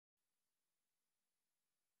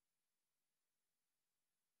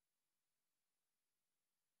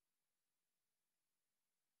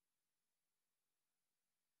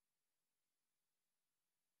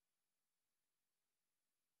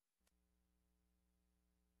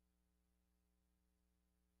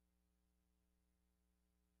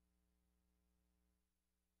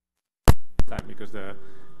time because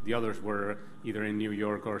the others were either in New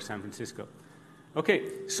York or San Francisco.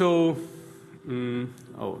 Okay, so,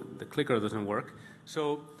 oh, the clicker doesn't work.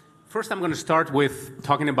 So first I'm going to start with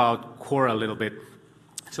talking about Quora a little bit.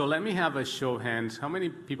 So let me have a show of hands. How many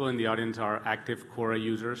people in the audience are active Quora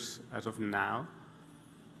users as of now?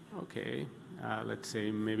 Okay, let's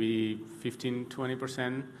say maybe 15,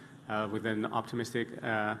 20% with an optimistic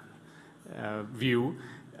view.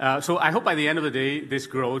 So I hope by the end of the day this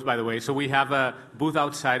grows, by the way. So we have a booth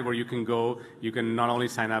outside where you can go. You can not only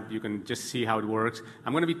sign up, you can just see how it works.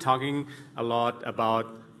 I'm going to be talking a lot about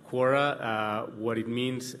Quora, what it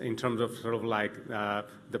means in terms of sort of like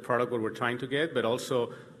the product what we're trying to get, but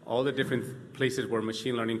also all the different places where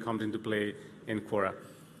machine learning comes into play in Quora.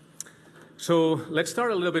 So let's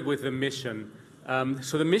start a little bit with the mission.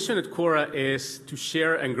 So the mission at Quora is to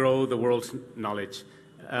share and grow the world's knowledge.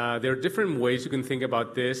 There are different ways you can think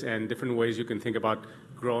about this and different ways you can think about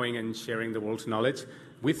growing and sharing the world's knowledge.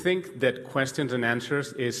 We think that questions and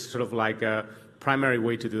answers is sort of like a primary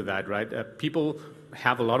way to do that, right? People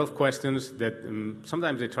have a lot of questions that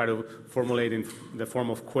sometimes they try to formulate in the form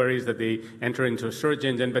of queries that they enter into a search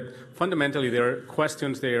engine, but fundamentally there are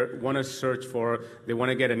questions they want to search for, they want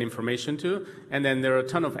to get an information to, and then there are a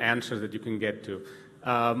ton of answers that you can get to.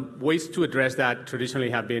 Ways to address that traditionally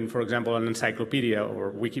have been, for example, an encyclopedia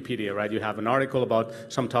or Wikipedia, right? You have an article about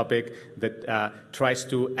some topic that tries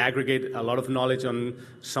to aggregate a lot of knowledge on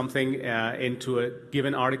something into a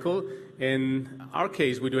given article. In our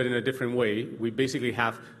case, we do it in a different way. We basically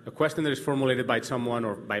have a question that is formulated by someone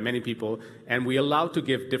or by many people, and we allow to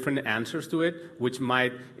give different answers to it, which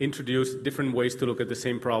might introduce different ways to look at the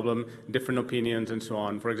same problem, different opinions, and so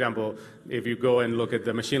on. For example, if you go and look at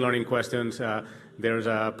the machine learning questions, there's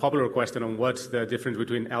a popular question on what's the difference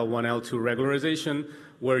between L1, L2 regularization,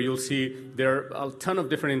 where you'll see there are a ton of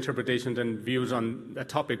different interpretations and views on a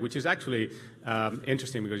topic, which is actually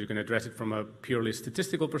interesting because you can address it from a purely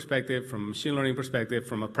statistical perspective, from a machine learning perspective,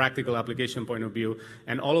 from a practical application point of view,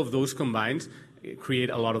 and all of those combined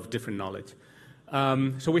create a lot of different knowledge.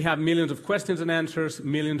 So we have millions of questions and answers,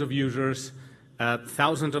 millions of users,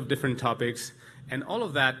 thousands of different topics, and all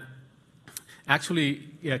of that actually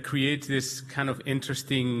creates this kind of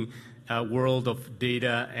interesting world of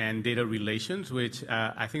data and data relations, which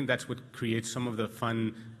I think that's what creates some of the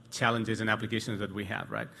fun challenges and applications that we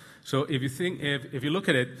have, right? So if you think, if you look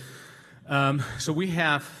at it, so we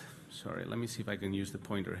have, sorry, let me see if I can use the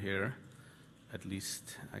pointer here. At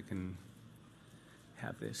least I can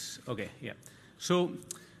have this. Okay, yeah. So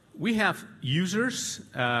we have users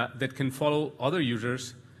that can follow other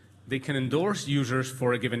users. They can endorse users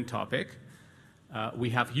for a given topic. We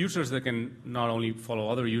have users that can not only follow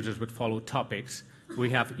other users, but follow topics. We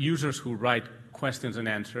have users who write questions and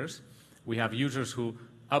answers. We have users who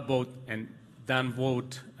upvote and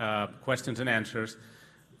downvote questions and answers.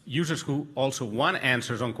 Users who also want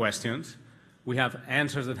answers on questions. We have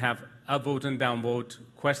answers that have upvote and downvote,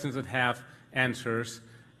 questions that have answers,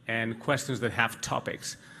 and questions that have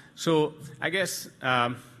topics. So I guess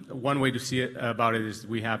one way to see it about it is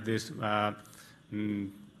we have this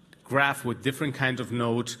graph with different kinds of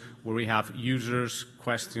nodes where we have users,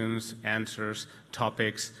 questions, answers,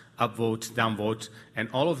 topics, upvotes, downvotes, and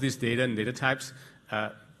all of this data and data types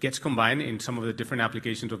gets combined in some of the different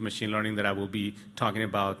applications of machine learning that I will be talking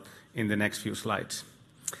about in the next few slides.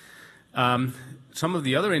 Some of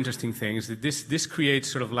the other interesting things that this creates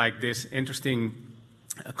sort of like this interesting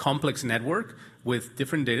complex network with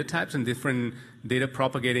different data types and different data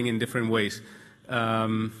propagating in different ways.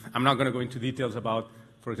 I'm not going to go into details about,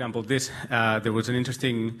 for example, this. There was an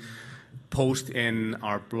interesting post in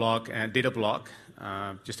our blog, data blog,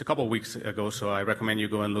 just a couple of weeks ago, so I recommend you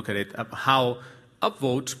go and look at it, how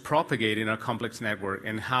upvotes propagate in our complex network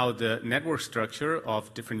and how the network structure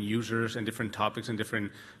of different users and different topics and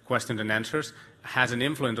different questions and answers has an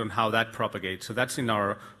influence on how that propagates. So that's in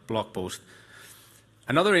our blog post.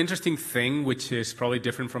 Another interesting thing, which is probably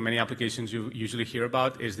different from many applications you usually hear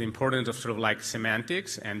about, is the importance of sort of like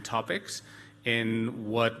semantics and topics in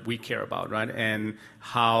what we care about, right? And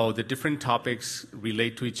how the different topics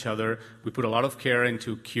relate to each other. We put a lot of care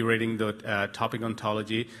into curating the topic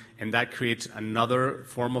ontology, and that creates another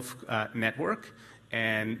form of network.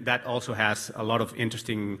 And that also has a lot of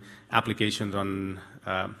interesting applications on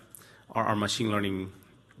our machine learning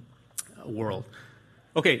world.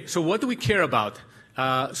 Okay, so what do we care about?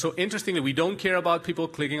 So interestingly, we don't care about people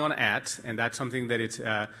clicking on ads, and that's something that it's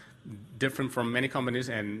different from many companies,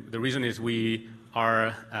 and the reason is we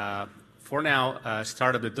are, for now, a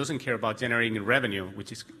startup that doesn't care about generating revenue,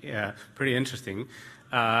 which is pretty interesting.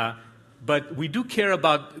 But we do care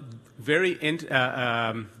about very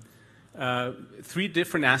three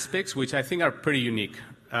different aspects which I think are pretty unique.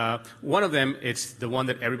 One of them is the one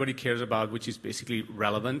that everybody cares about, which is basically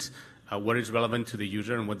relevance, what is relevant to the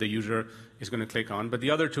user and what the user is going to click on. But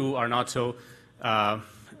the other two are not so.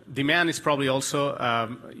 Demand is probably also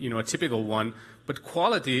a typical one, but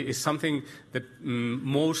quality is something that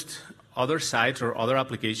most other sites or other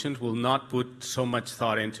applications will not put so much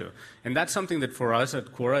thought into. And that's something that for us at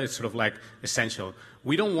Quora is sort of like essential.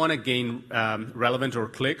 We don't want to gain relevance or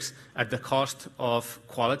clicks at the cost of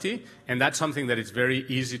quality, and that's something that is very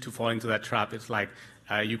easy to fall into that trap. It's like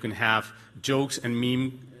you can have jokes and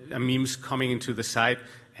memes coming into the site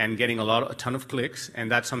and getting a ton of clicks,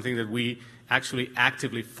 and that's something that we actually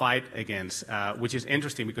actively fight against, which is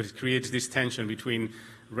interesting because it creates this tension between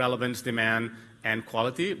relevance, demand, and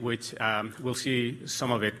quality, which we'll see some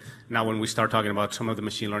of it now when we start talking about some of the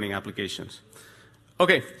machine learning applications.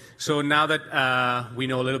 Okay, so now that we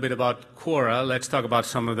know a little bit about Quora, let's talk about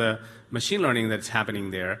some of the machine learning that's happening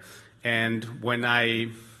there. And when I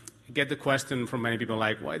get the question from many people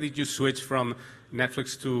like, why did you switch from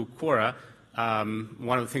Netflix to Quora?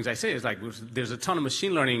 One of the things I say is like, there's a ton of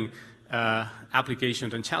machine learning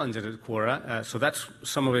applications and challenges at Quora, so that's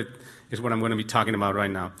some of it is what I'm going to be talking about right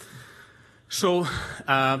now. So,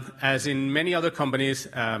 as in many other companies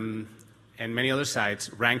and many other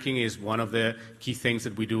sites, ranking is one of the key things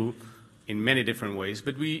that we do in many different ways,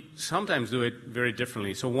 but we sometimes do it very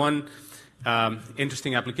differently. So one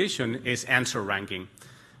interesting application is answer ranking.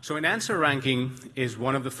 So in answer ranking is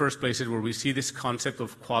one of the first places where we see this concept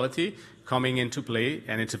of quality coming into play,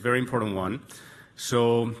 and it's a very important one.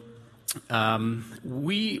 So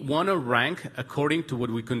we want to rank according to what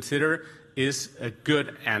we consider is a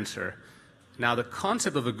good answer. Now, the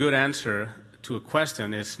concept of a good answer to a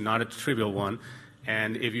question is not a trivial one.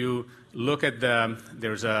 And if you look at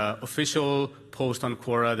there's an official post on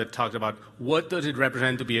Quora that talks about what does it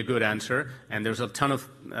represent to be a good answer, and there's a ton of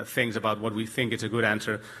things about what we think is a good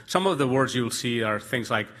answer. Some of the words you'll see are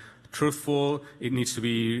things like truthful, it needs to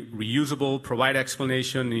be reusable, provide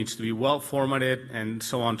explanation, it needs to be well formatted, and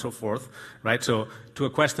so on and so forth, right? So to a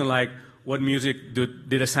question like, what music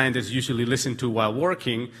did a scientist usually listen to while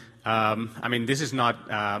working? I mean, this is not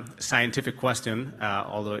a scientific question,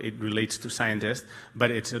 although it relates to scientists,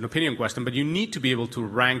 but it's an opinion question. But you need to be able to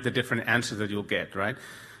rank the different answers that you'll get, right?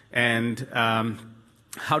 And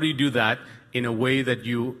how do you do that in a way that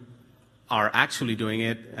you are actually doing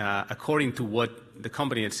it according to what the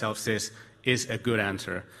company itself says is a good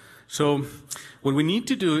answer? So what we need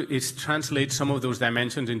to do is translate some of those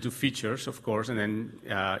dimensions into features, of course, and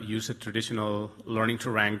then use a traditional learning to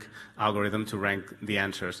rank algorithm to rank the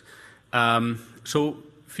answers. So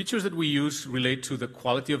features that we use relate to the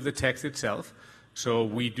quality of the text itself. So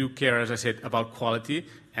we do care, as I said, about quality,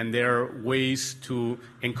 and there are ways to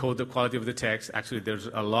encode the quality of the text. Actually, there's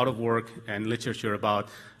a lot of work and literature about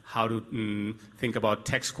how to think about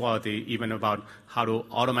text quality, even about how to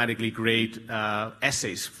automatically grade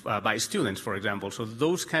essays by students, for example. So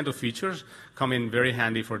those kind of features come in very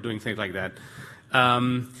handy for doing things like that.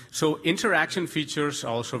 So interaction features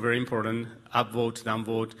are also very important. Upvote,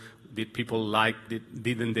 downvote, did people like,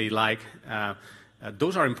 didn't they like?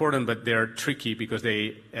 Those are important, but they're tricky because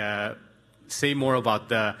they say more about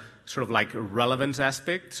the sort of like relevance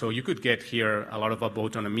aspect. So you could get here a lot of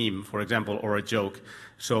upvote on a meme, for example, or a joke.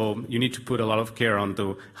 So you need to put a lot of care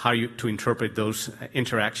onto how to interpret those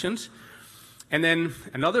interactions. And then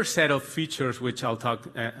another set of features, which I'll talk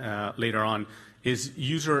later on, is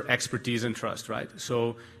user expertise and trust, right?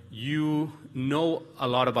 So you know a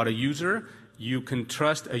lot about a user, you can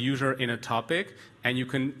trust a user in a topic, and you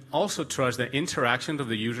can also trust the interactions of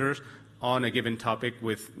the users on a given topic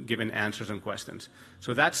with given answers and questions.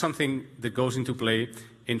 So that's something that goes into play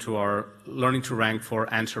into our learning to rank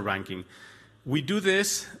for answer ranking. We do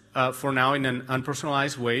this for now in an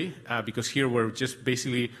unpersonalized way because here we're just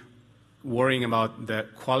basically worrying about the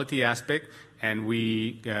quality aspect, and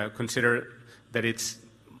we consider that it's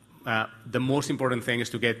the most important thing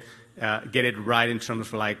is to get it right in terms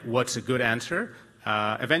of like what's a good answer.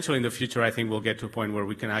 Eventually in the future, I think we'll get to a point where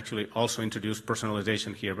we can actually also introduce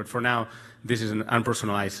personalization here. But for now, this is an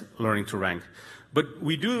unpersonalized learning to rank. But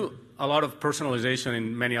we do a lot of personalization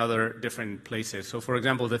in many other different places. So for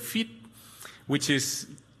example, the feed, which is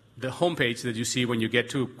the homepage that you see when you get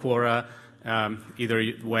to Quora,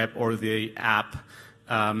 either web or the app.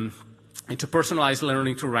 It's a personalized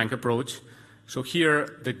learning to rank approach. So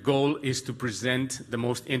here, the goal is to present the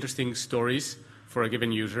most interesting stories for a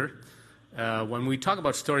given user. When we talk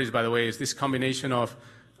about stories, by the way, it's this combination of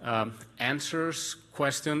answers,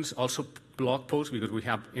 questions, also blog posts, because we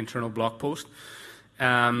have internal blog posts.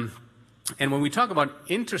 And when we talk about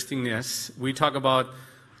interestingness, we talk about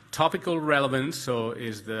Topical relevance, so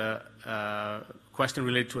is the question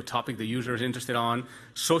related to a topic the user is interested on.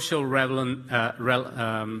 Social relevance,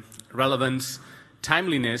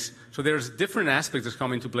 timeliness. So there's different aspects that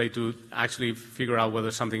come into play to actually figure out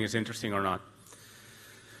whether something is interesting or not.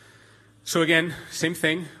 So again, same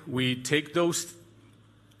thing. We take those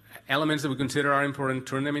elements that we consider are important,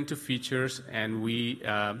 turn them into features, and we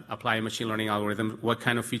apply a machine learning algorithm. What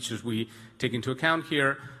kind of features we take into account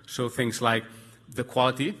here? So things like the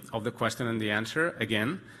quality of the question and the answer,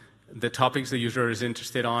 again, the topics the user is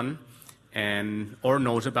interested on or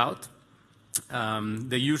knows about,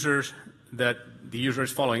 the users that the user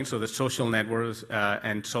is following, so the social networks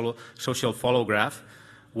and social follow graph,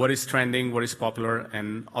 what is trending, what is popular,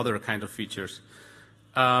 and other kinds of features.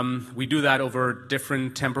 We do that over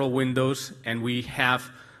different temporal windows, and we have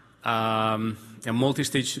a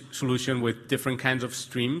multi-stage solution with different kinds of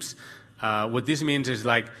streams. What this means is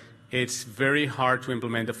like it's very hard to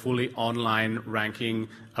implement a fully online ranking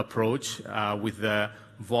approach with the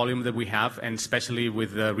volume that we have, and especially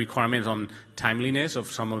with the requirements on timeliness of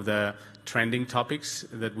some of the trending topics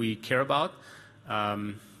that we care about.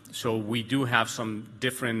 So we do have some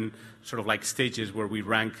different sort of like stages where we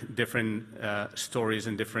rank different stories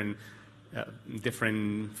and different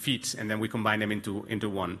feeds, and then we combine them into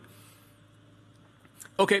one.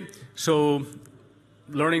 Okay, so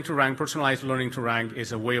learning to rank, personalized learning to rank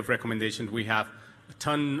is a way of recommendations. We have a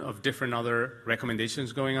ton of different other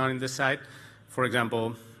recommendations going on in this site. For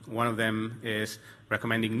example, one of them is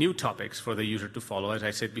recommending new topics for the user to follow. As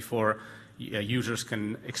I said before, users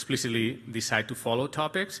can explicitly decide to follow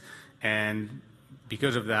topics, and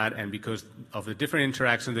because of that and because of the different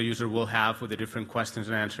interactions the user will have with the different questions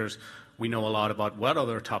and answers, we know a lot about what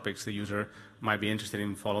other topics the user might be interested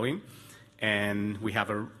in following. And we have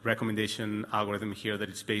a recommendation algorithm here that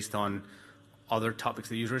is based on other topics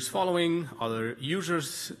the user is following, other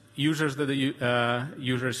users that the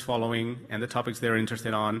user is following, and the topics they're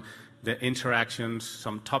interested on, the interactions,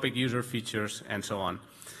 some topic user features, and so on.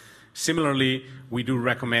 Similarly, we do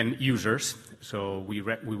recommend users. So we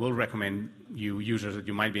will recommend you users that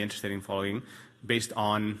you might be interested in following based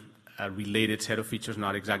on a related set of features,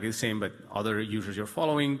 not exactly the same, but other users you're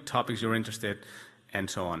following, topics you're interested, and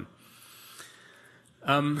so on.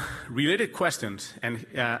 Related questions, and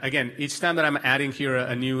again, each time that I'm adding here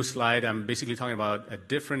a new slide, I'm basically talking about a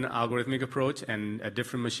different algorithmic approach and a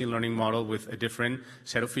different machine learning model with a different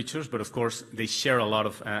set of features, but of course, they share a lot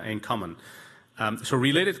of in common. So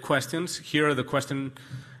related questions, here are the question,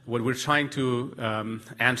 what we're trying to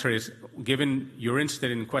answer is, given you're interested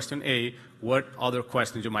in question A, what other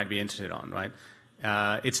questions you might be interested on, right?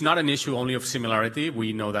 It's not an issue only of similarity,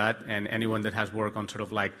 we know that, and anyone that has worked on sort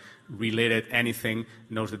of like related anything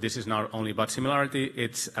knows that this is not only about similarity,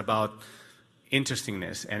 it's about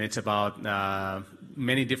interestingness, and it's about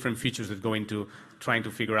many different features that go into trying to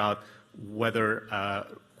figure out whether a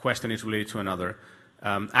question is related to another.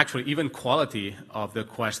 Actually, even quality of the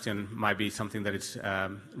question might be something that is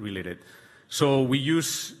related. So we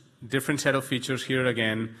use different set of features here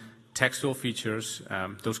again, textual features,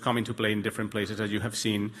 those come into play in different places as you have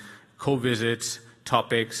seen, co-visits,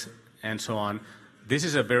 topics, and so on. This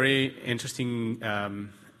is a very interesting,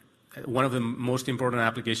 one of the most important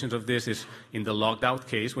applications of this is in the logged out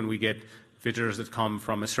case when we get visitors that come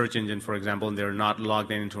from a search engine, for example, and they're not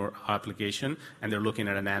logged into our application, and they're looking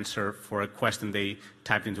at an answer for a question they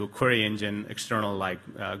typed into a query engine external like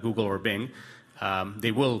Google or Bing.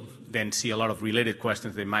 They will then see a lot of related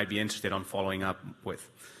questions they might be interested in following up with.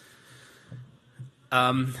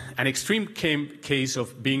 An extreme case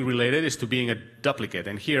of being related is to being a duplicate,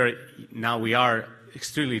 and here now we are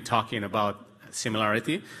extremely talking about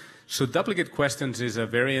similarity. So duplicate questions is a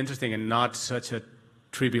very interesting and not such a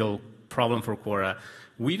trivial problem for Quora.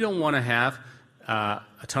 We don't want to have a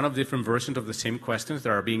ton of different versions of the same questions that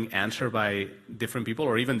are being answered by different people,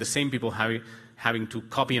 or even the same people having to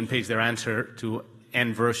copy and paste their answer to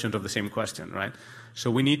n versions of the same question, right? So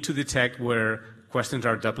we need to detect where questions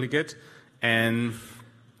are duplicate, and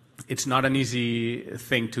it's not an easy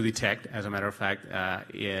thing to detect, as a matter of fact.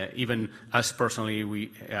 Even us personally,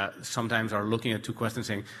 we sometimes are looking at two questions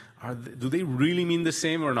saying, do they really mean the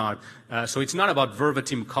same or not? So it's not about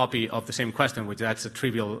verbatim copy of the same question, which that's a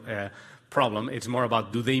trivial problem. It's more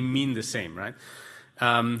about, do they mean the same, right?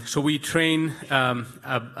 So we train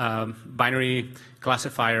a binary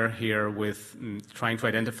classifier here with trying to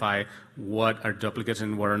identify what are duplicates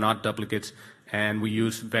and what are not duplicates. And we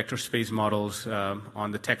use vector space models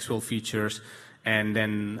on the textual features, and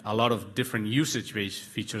then a lot of different usage-based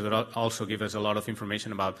features that also give us a lot of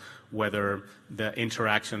information about whether the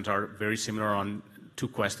interactions are very similar on two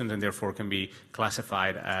questions and therefore can be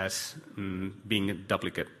classified as being a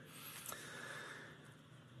duplicate.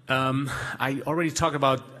 I already talked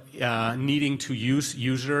about needing to use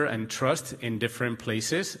user and trust in different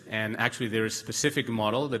places, and actually there is a specific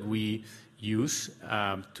model that we use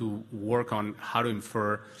to work on how to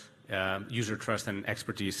infer user trust and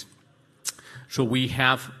expertise. So we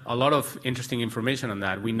have a lot of interesting information on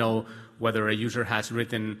that. We know whether a user has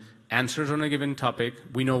written answers on a given topic.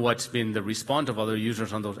 We know what's been the response of other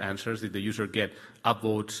users on those answers. Did the user get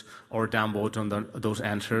upvotes or downvotes on those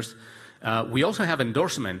answers? We also have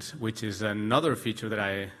endorsements, which is another feature that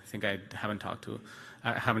I think I haven't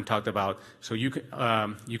talked about. So you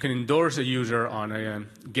can endorse a user on a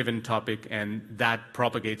given topic, and that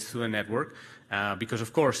propagates through the network. Because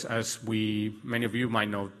of course, as many of you might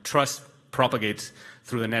know, trust propagates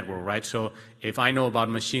through the network, right? So if I know about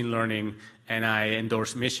machine learning and I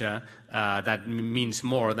endorse Misha, that means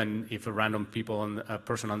more than if a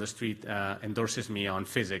person on the street endorses me on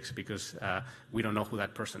physics, because we don't know who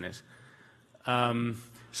that person is.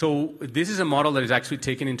 So this is a model that is actually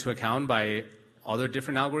taken into account by other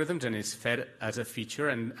different algorithms and is fed as a feature.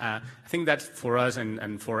 And I think that's for us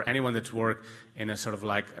and for anyone that's worked in a sort of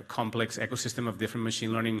like a complex ecosystem of different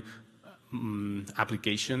machine learning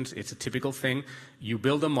applications, it's a typical thing. You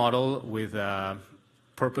build a model with a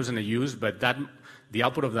purpose and a use, but the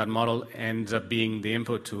output of that model ends up being the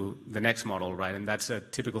input to the next model, right? And that's a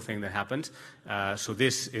typical thing that happens. So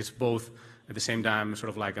this is both at the same time sort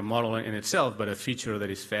of like a model in itself, but a feature that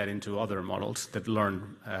is fed into other models that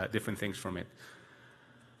learn different things from it.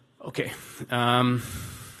 Okay.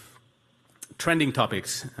 Trending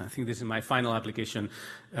topics. I think this is my final application.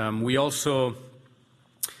 We also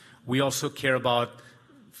care about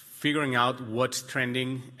figuring out what's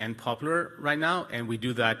trending and popular right now, and we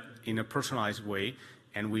do that in a personalized way,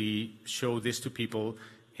 and we show this to people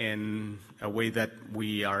in a way that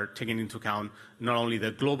we are taking into account not only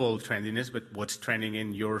the global trendiness, but what's trending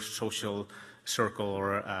in your social circle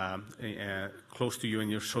or close to you in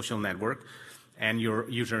your social network and your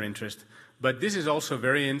user interest. But this is also a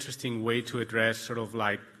very interesting way to address sort of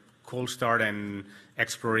like cold start and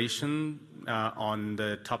exploration on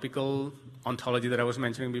the topical ontology that I was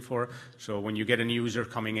mentioning before. So when you get a new user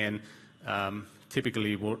coming in,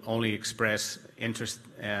 typically will only express interest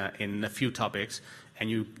in a few topics.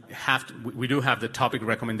 And we do have the topic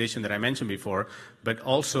recommendation that I mentioned before, but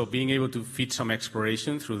also being able to feed some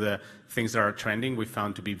exploration through the things that are trending, we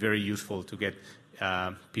found to be very useful to get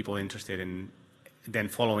people interested in then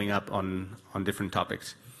following up on different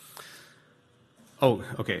topics. Oh,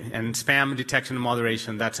 okay, and spam detection and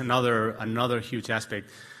moderation, that's another huge aspect.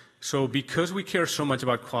 So because we care so much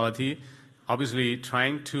about quality, obviously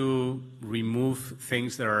trying to remove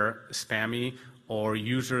things that are spammy or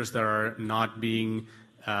users that are not being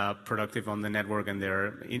productive on the network and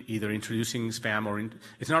they're either introducing spam or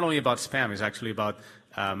it's not only about spam, it's actually about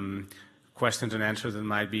questions and answers that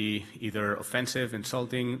might be either offensive,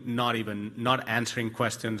 insulting, not answering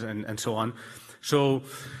questions and so on. So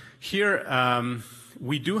here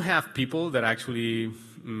we do have people that actually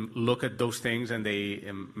look at those things and they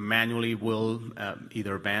manually will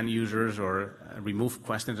either ban users or remove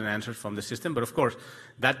questions and answers from the system. But of course,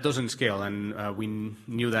 that doesn't scale, and we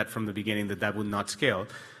knew that from the beginning that would not scale.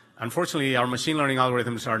 Unfortunately, our machine learning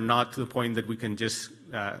algorithms are not to the point that we can just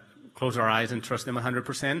close our eyes and trust them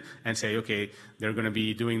 100% and say, okay, they're going to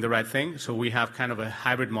be doing the right thing. So we have kind of a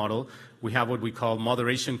hybrid model. We have what we call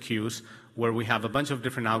moderation queues, where we have a bunch of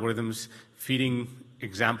different algorithms feeding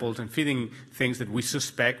examples and feeding things that we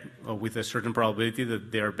suspect with a certain probability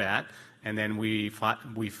that they're bad. And then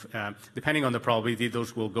depending on the probability,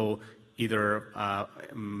 those will go either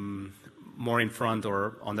more in front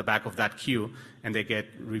or on the back of that queue, and they get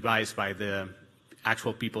revised by the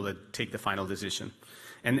actual people that take the final decision.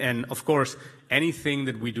 And of course, anything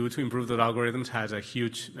that we do to improve those algorithms has a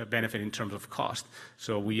huge benefit in terms of cost.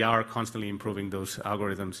 So we are constantly improving those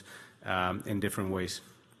algorithms in different ways.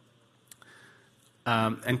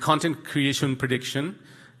 And content creation prediction.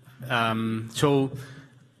 So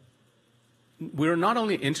we're not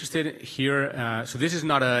only interested here, so this is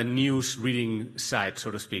not a news reading site,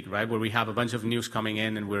 so to speak, right, where we have a bunch of news coming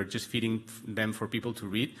in and we're just feeding them for people to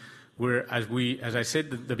read. As I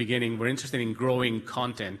said at the beginning, we're interested in growing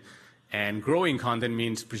content. And growing content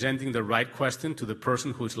means presenting the right question to the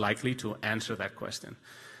person who's likely to answer that question.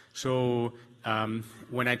 So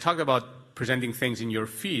when I talked about presenting things in your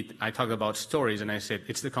feed, I talked about stories, and I said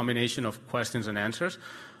it's the combination of questions and answers.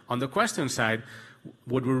 On the question side,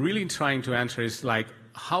 what we're really trying to answer is like,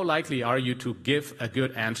 how likely are you to give a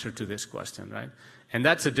good answer to this question, right? And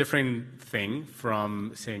that's a different thing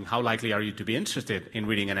from saying, how likely are you to be interested in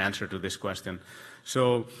reading an answer to this question?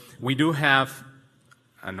 So we do have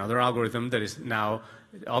another algorithm that is now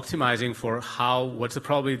optimizing for what's the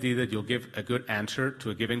probability that you'll give a good answer to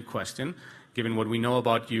a given question, given what we know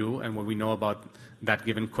about you and what we know about that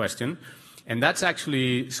given question. And that's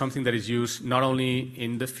actually something that is used not only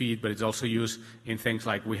in the feed, but it's also used in things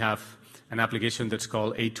like we have an application that's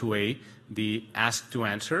called A2A, the ask to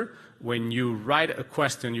answer. When you write a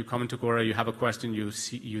question, you come into Quora, you have a question, you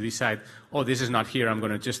decide, oh, this is not here, I'm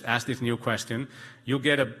going to just ask this new question. You'll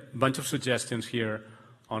get a bunch of suggestions here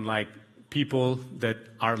on like people that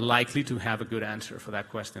are likely to have a good answer for that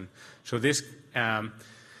question. So this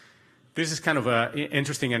is kind of an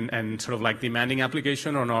interesting and sort of like demanding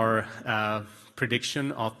application on our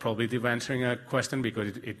prediction of probability of answering a question,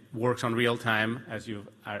 because it works on real time as you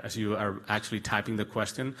are actually typing the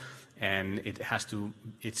question, and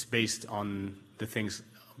it's based on the things,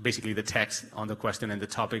 basically the text on the question and the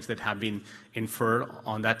topics that have been inferred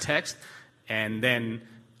on that text, and then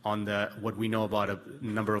on what we know about a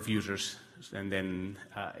number of users, and then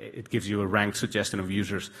it gives you a ranked suggestion of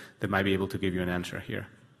users that might be able to give you an answer here.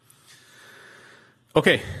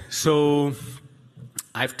 Okay, so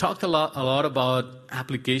I've talked a lot about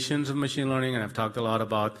applications of machine learning, and I've talked a lot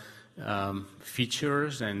about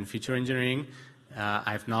features and feature engineering.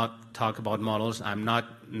 I've not talked about models. I'm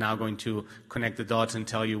not now going to connect the dots and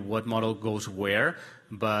tell you what model goes where,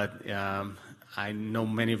 but I know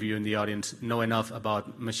many of you in the audience know enough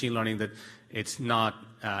about machine learning that it's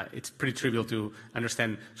pretty trivial to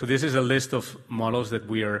understand. So this is a list of models that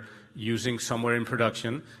we are using somewhere in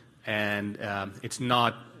production, and it's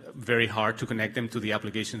not very hard to connect them to the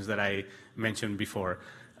applications that I mentioned before.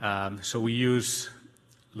 So we use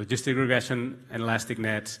logistic regression and elastic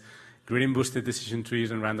nets, gradient-boosted decision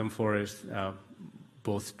trees and random forest,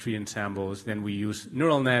 both tree ensembles. Then we use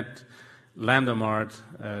neural net, lambda mart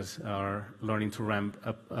as our learning to ramp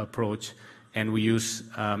approach, and we use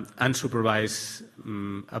unsupervised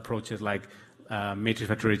approaches like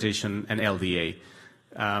matrix factorization and LDA.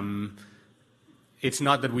 It's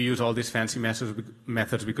not that we use all these fancy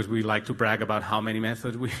methods because we like to brag about how many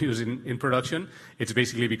methods we use in production. It's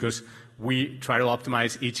basically because we try to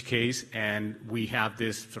optimize each case, and we have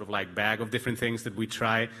this sort of like bag of different things that we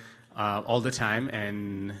try all the time,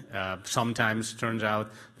 and sometimes turns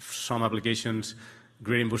out some applications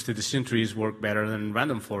gradient-boosted decision trees work better than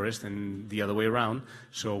random forest and the other way around.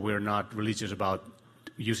 So we're not religious about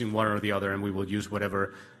using one or the other, and we will use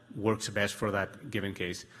whatever works best for that given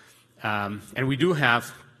case. And we do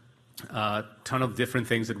have a ton of different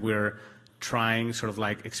things that we're trying, sort of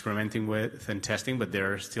like experimenting with and testing, but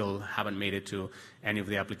they still haven't made it to any of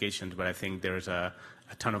the applications. But I think there's a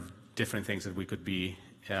ton of different things that we could be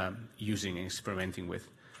using and experimenting with.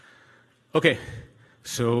 Okay,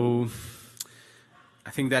 so I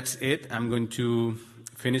think that's it. I'm going to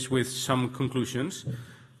finish with some conclusions.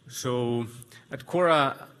 So at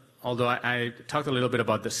Quora, although I talked a little bit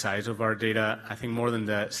about the size of our data, I think more than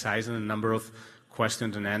the size and the number of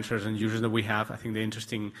questions and answers and users that we have, I think the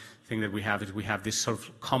interesting thing that we have is we have this sort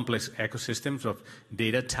of complex ecosystems of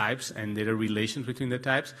data types and data relations between the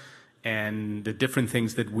types, and the different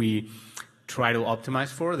things that we try to optimize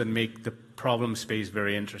for that make the problem space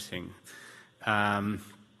very interesting.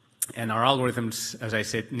 And our algorithms, as I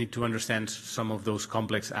said, need to understand some of those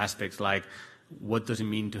complex aspects, like what does it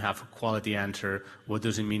mean to have a quality answer? What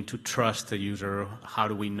does it mean to trust a user? How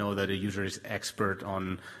do we know that a user is expert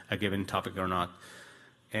on a given topic or not?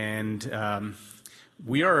 And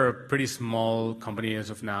we are a pretty small company as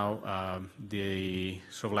of now. The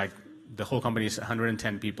whole company is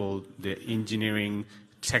 110 people. The engineering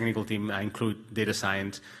technical team, I include data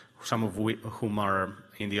science, some of whom are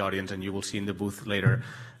in the audience, and you will see in the booth later.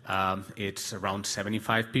 It's around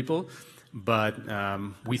 75 people. But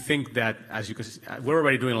we think that, as you can see, we're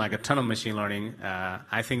already doing like a ton of machine learning.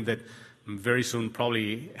 I think that very soon,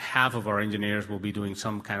 probably half of our engineers will be doing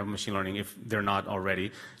some kind of machine learning if they're not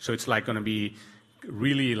already. So it's like going to be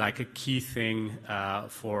really like a key thing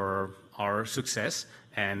for our success.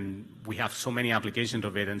 And we have so many applications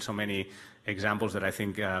of it and so many examples that I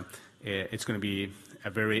think it's going to be a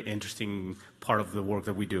very interesting part of the work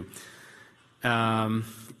that we do.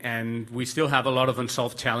 And we still have a lot of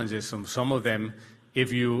unsolved challenges. Some of them,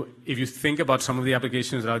 if you think about some of the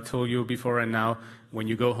applications that I told you before and now, when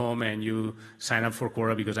you go home and you sign up for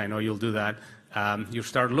Quora, because I know you'll do that, you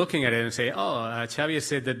start looking at it and say, oh, Xavier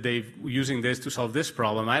said that they're using this to solve this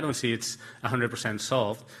problem. I don't see it's 100%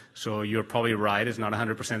 solved. So you're probably right, it's not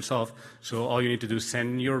 100% solved. So all you need to do is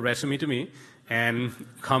send your resume to me and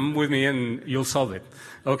come with me and you'll solve it.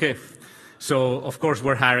 Okay. So, of course,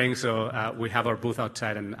 we're hiring, so we have our booth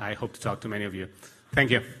outside, and I hope to talk to many of you. Thank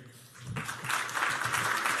you.